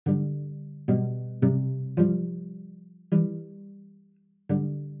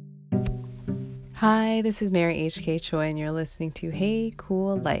Hi, this is Mary H.K. Choi, and you're listening to Hey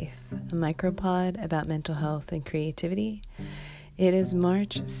Cool Life, a micropod about mental health and creativity. It is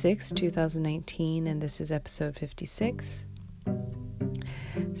March 6, 2019, and this is episode 56.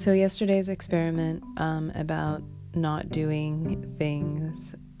 So yesterday's experiment about not doing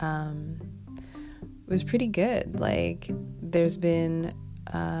things was pretty good. There's been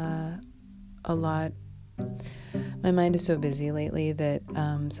a lot. My mind is so busy lately that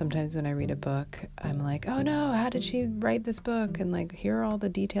sometimes when I read a book, I'm like, oh no, how did she write this book? And here are all the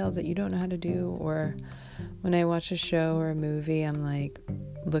details that you don't know how to do. Or when I watch a show or a movie, I'm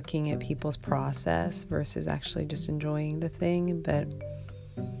looking at people's process versus actually just enjoying the thing. But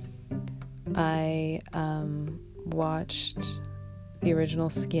I watched the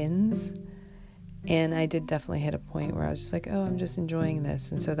original Skins, and I did definitely hit a point where I was just like, oh, I'm just enjoying this.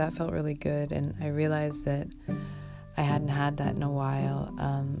 And so that felt really good. And I realized that I hadn't had that in a while.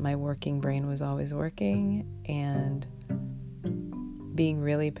 My working brain was always working and being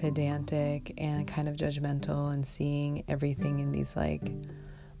really pedantic and kind of judgmental and seeing everything in these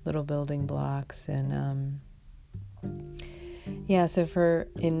little building blocks. And so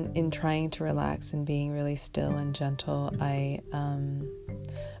in trying to relax and being really still and gentle, I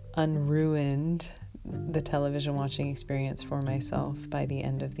unruined the television watching experience for myself by the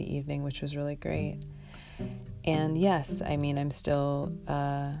end of the evening, which was really great. And yes, I'm still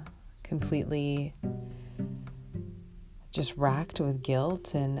completely just racked with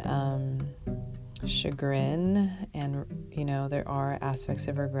guilt and chagrin, and there are aspects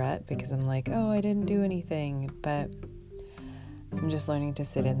of regret because I'm like, oh, I didn't do anything, but I'm just learning to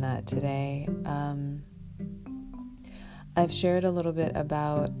sit in that today. I've shared a little bit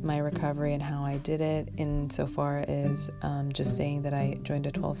about my recovery and how I did it insofar as just saying that I joined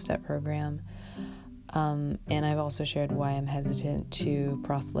a 12-step program. And I've also shared why I'm hesitant to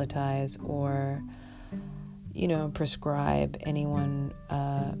proselytize or, prescribe any one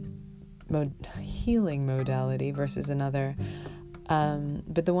healing modality versus another.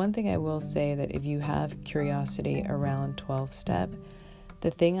 But the one thing I will say that if you have curiosity around 12-step,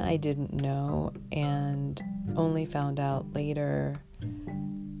 the thing I didn't know and only found out later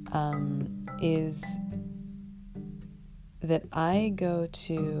is that I go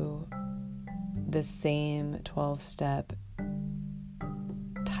to the same 12-step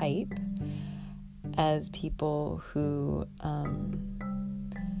type as people who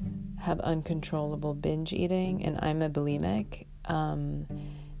have uncontrollable binge eating, and I'm a bulimic,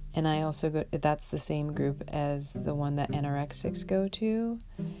 and I also that's the same group as the one that anorexics go to,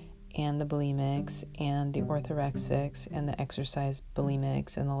 and the bulimics, and the orthorexics, and the exercise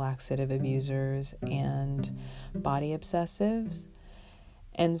bulimics, and the laxative abusers, and body obsessives.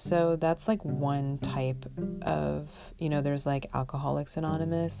 And so that's one type of, there's Alcoholics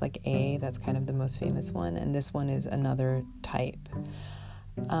Anonymous, A, that's kind of the most famous one, and this one is another type.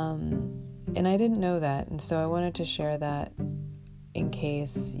 And I didn't know that, and so I wanted to share that in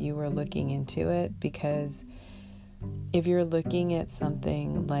case you were looking into it, because if you're looking at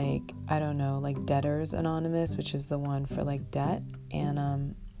something Debtors Anonymous, which is the one for debt,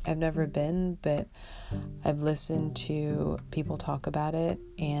 and I've never been, but I've listened to people talk about it,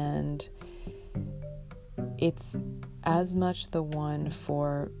 and it's as much the one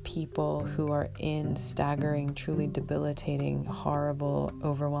for people who are in staggering, truly debilitating, horrible,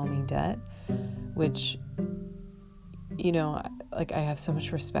 overwhelming debt, which, I have so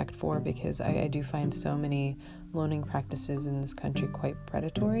much respect for, because I do find so many loaning practices in this country quite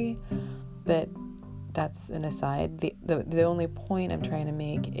predatory. But that's an aside. The only point I'm trying to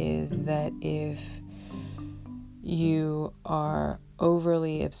make is that if you are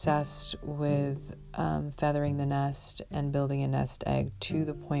overly obsessed with feathering the nest and building a nest egg to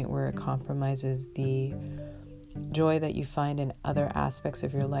the point where it compromises the joy that you find in other aspects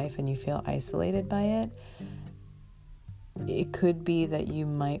of your life and you feel isolated by it, it could be that you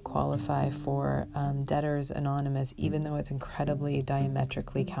might qualify for Debtors Anonymous, even though it's incredibly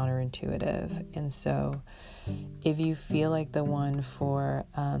diametrically counterintuitive. And so if you feel like the one for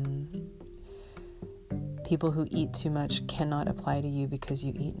people who eat too much cannot apply to you because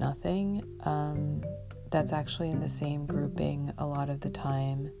you eat nothing, that's actually in the same grouping a lot of the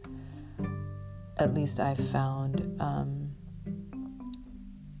time, at least I've found,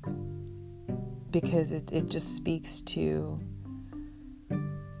 because it just speaks to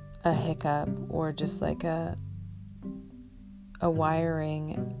a hiccup or just a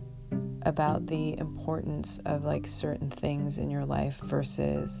wiring about the importance of certain things in your life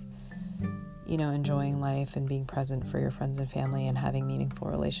versus enjoying life and being present for your friends and family and having meaningful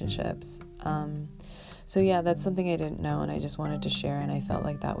relationships. So yeah, that's something I didn't know, and I just wanted to share, and I felt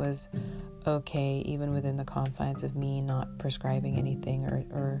like that was okay, even within the confines of me not prescribing anything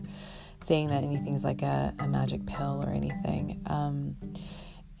or saying that anything's like a magic pill or anything.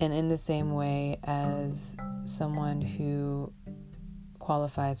 And in the same way as someone who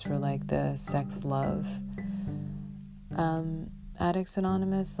qualifies for like the sex love Addicts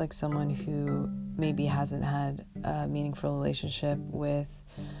Anonymous, like someone who maybe hasn't had a meaningful relationship with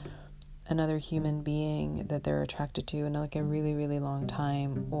another human being that they're attracted to in like a really, really long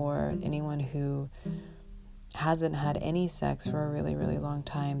time, or anyone who hasn't had any sex for a really, really long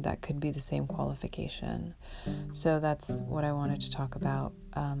time, that could be the same qualification. So that's what I wanted to talk about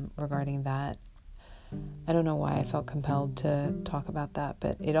regarding that. I don't know why I felt compelled to talk about that,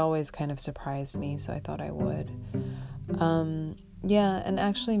 but it always kind of surprised me, so I thought I would. Yeah, and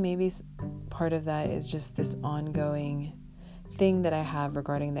actually maybe part of that is just this ongoing thing that I have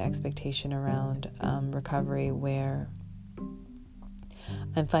regarding the expectation around recovery, where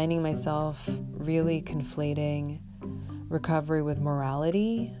I'm finding myself really conflating recovery with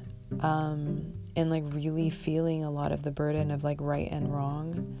morality, and like really feeling a lot of the burden of like right and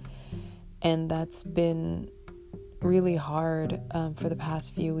wrong. And that's been really hard for the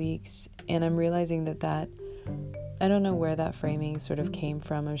past few weeks. And I'm realizing that I don't know where that framing sort of came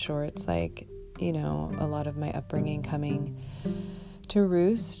from. I'm sure it's like, you know, a lot of my upbringing coming to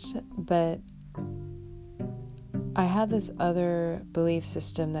roost. But I have this other belief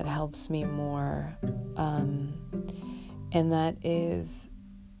system that helps me more. And that is,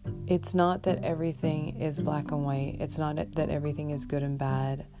 it's not that everything is black and white. It's not that everything is good and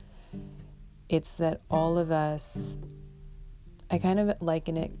bad. It's that all of us, I kind of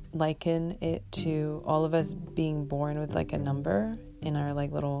liken it to all of us being born with like a number in our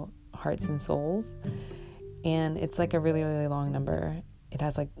like little hearts and souls. And it's like a really, really long number. It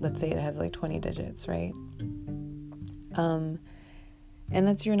has like, let's say it has like 20 digits, right? And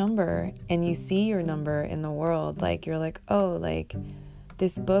that's your number. And you see your number in the world. Like you're like, oh, like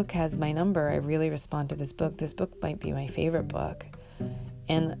this book has my number. I really respond to this book. This book might be my favorite book.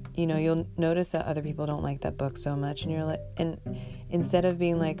 And, you know, you'll notice that other people don't like that book so much. And you're like, and instead of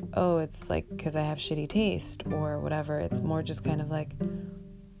being like, oh, it's like because I have shitty taste or whatever, it's more just kind of like,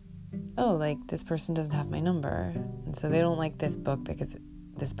 oh, like this person doesn't have my number. And so they don't like this book because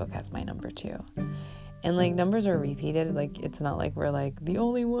this book has my number too. And like numbers are repeated. Like it's not like we're like the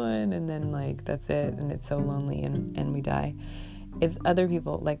only one and then like that's it and it's so lonely and we die. It's other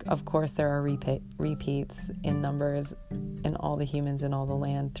people, like, of course there are repeats in numbers in all the humans in all the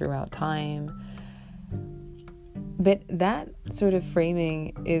land throughout time. But that sort of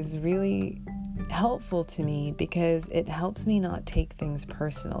framing is really helpful to me because it helps me not take things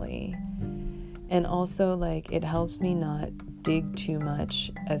personally. And also, like, it helps me not dig too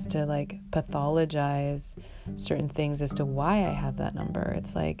much as to, like, pathologize certain things as to why I have that number.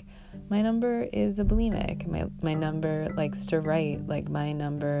 It's like, my number is a bulimic. My number likes to write. Like, my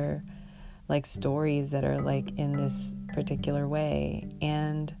number likes stories that are, like, in this particular way.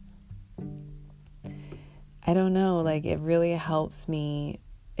 And I don't know, like, it really helps me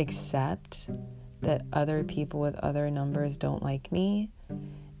accept that other people with other numbers don't like me.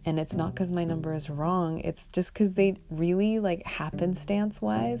 And it's not because my number is wrong. It's just because they really, like,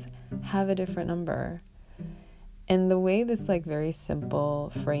 happenstance-wise have a different number. And the way this, like, very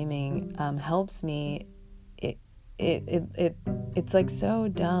simple framing helps me, it's like so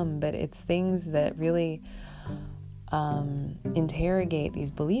dumb, but it's things that really interrogate these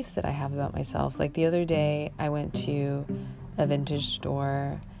beliefs that I have about myself. Like the other day, I went to a vintage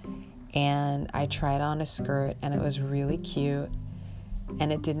store and I tried on a skirt and it was really cute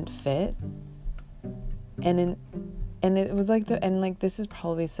and it didn't fit. And it was like this is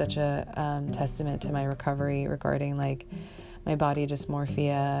probably such a testament to my recovery regarding like my body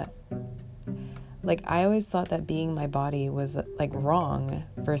dysmorphia. Like I always thought that being my body was like wrong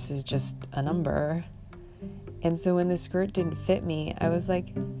versus just a number. And so when the skirt didn't fit me, I was like,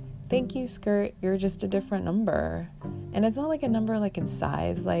 thank you, skirt, you're just a different number. And it's not like a number like in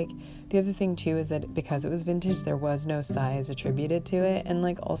size. Like the other thing too is that because it was vintage, there was no size attributed to it. And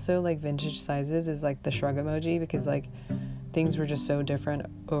like also like vintage sizes is like the shrug emoji because like things were just so different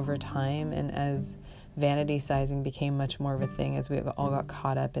over time. And as vanity sizing became much more of a thing, as we all got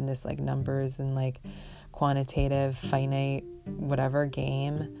caught up in this like numbers and like quantitative, finite, whatever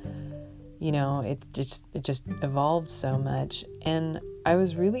game, you know, it just evolved so much. And I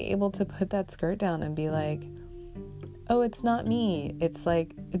was really able to put that skirt down and be like, oh, it's not me. It's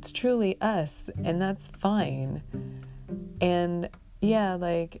like, it's truly us. And that's fine. And yeah,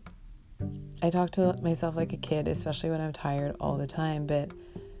 like I talk to myself like a kid, especially when I'm tired all the time, but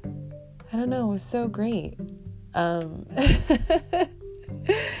I don't know, it was so great.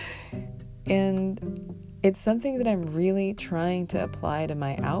 And it's something that I'm really trying to apply to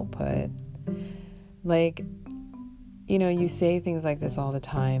my output. Like, you say things like this all the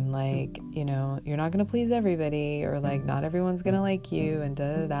time, like, you're not going to please everybody, or like, not everyone's going to like you, and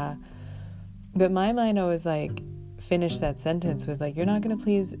da da da. But my mind always like finish that sentence with like, you're not going to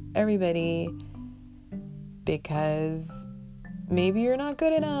please everybody because maybe you're not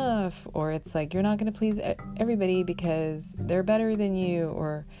good enough, or it's like, you're not going to please everybody because they're better than you,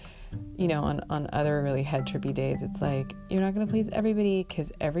 or on other really head trippy days, it's like, you're not going to please everybody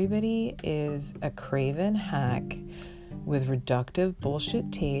because everybody is a craven hack with reductive bullshit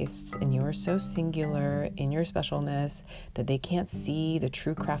tastes, and you are so singular in your specialness that they can't see the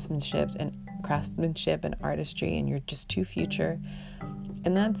true craftsmanship and artistry, and you're just too future.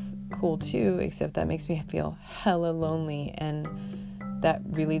 And that's cool too, except that makes me feel hella lonely, and that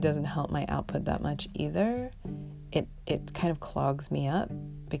really doesn't help my output that much either. It kind of clogs me up,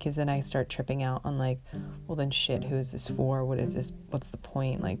 because then I start tripping out on like, well then shit, who is this for? What is this? What's the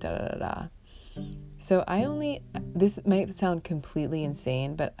point? Like da da da da. So this might sound completely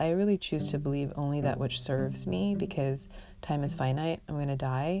insane, but I really choose to believe only that which serves me, because time is finite. I'm going to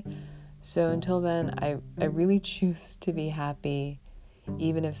die. So until then, I really choose to be happy,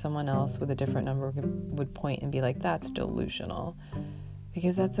 even if someone else with a different number would point and be like, that's delusional,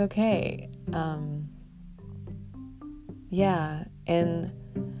 because that's okay. Yeah, and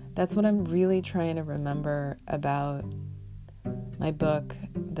that's what I'm really trying to remember about my book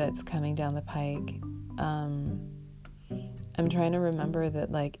that's coming down the pike. I'm trying to remember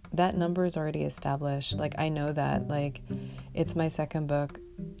that like that number is already established. Like I know that, like it's my second book,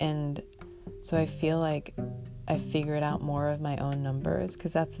 and so I feel like I figured out more of my own numbers,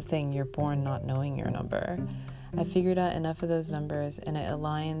 because that's the thing, you're born not knowing your number. I figured out enough of those numbers, and it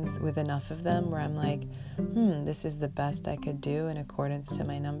aligns with enough of them where I'm like, this is the best I could do in accordance to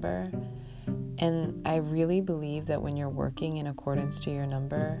my number. And I really believe that when you're working in accordance to your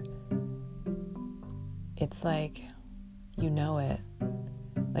number, it's like, it,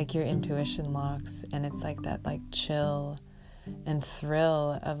 like your intuition locks, and it's like that like chill and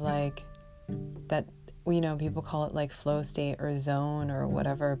thrill of like that, people call it like flow state or zone or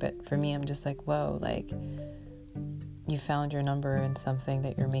whatever, but for me, I'm just like, whoa, like you found your number in something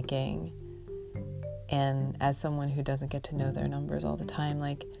that you're making. And as someone who doesn't get to know their numbers all the time,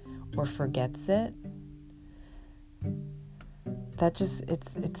 like, or forgets it, that just,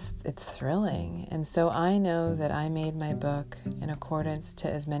 it's thrilling. And so I know that I made my book in accordance to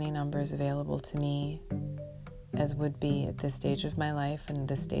as many numbers available to me as would be at this stage of my life and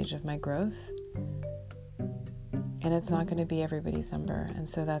this stage of my growth. And it's not going to be everybody's number, and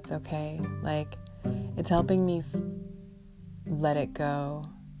so that's okay. Like, it's helping me let it go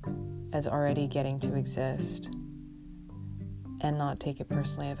as already getting to exist, and not take it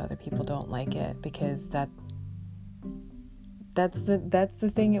personally if other people don't like it, because that's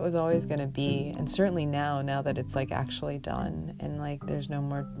the thing it was always going to be. And certainly now that it's like actually done, and like there's no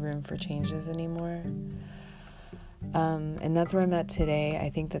more room for changes anymore. And that's where I'm at today. I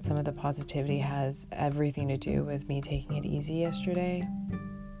think that some of the positivity has everything to do with me taking it easy yesterday.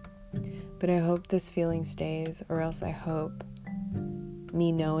 But I hope this feeling stays, or else I hope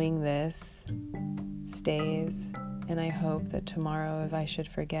me knowing this stays. And I hope that tomorrow, if I should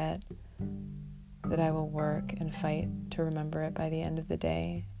forget, that I will work and fight to remember it by the end of the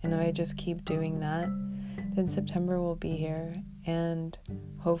day. And if I just keep doing that, then September will be here, and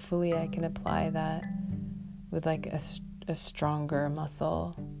hopefully I can apply that with like a stronger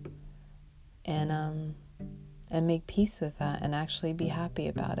muscle, and make peace with that and actually be happy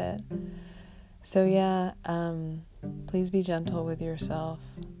about it. So yeah, please be gentle with yourself.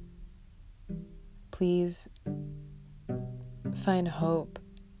 Please find hope,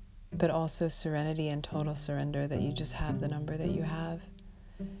 but also serenity and total surrender that you just have the number that you have.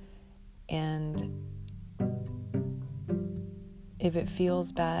 And if it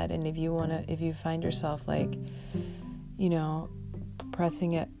feels bad, and if you find yourself like,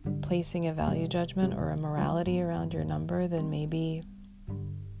 placing a value judgment or a morality around your number, then maybe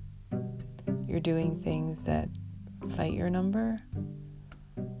you're doing things that fight your number.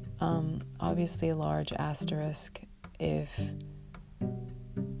 Obviously a large asterisk if,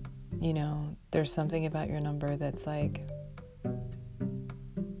 there's something about your number that's like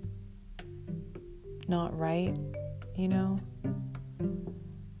not right,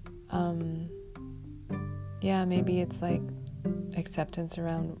 yeah, maybe it's like acceptance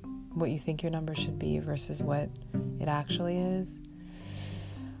around what you think your number should be versus what it actually is.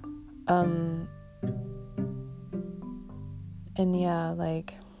 And yeah,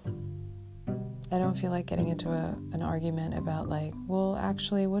 like, I don't feel like getting into an argument about like, well,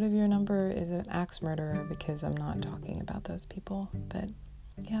 actually, what if your number is an axe murderer, because I'm not talking about those people. But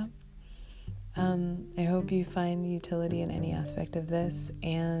yeah, I hope you find utility in any aspect of this,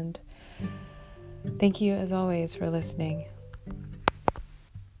 and thank you as always for listening.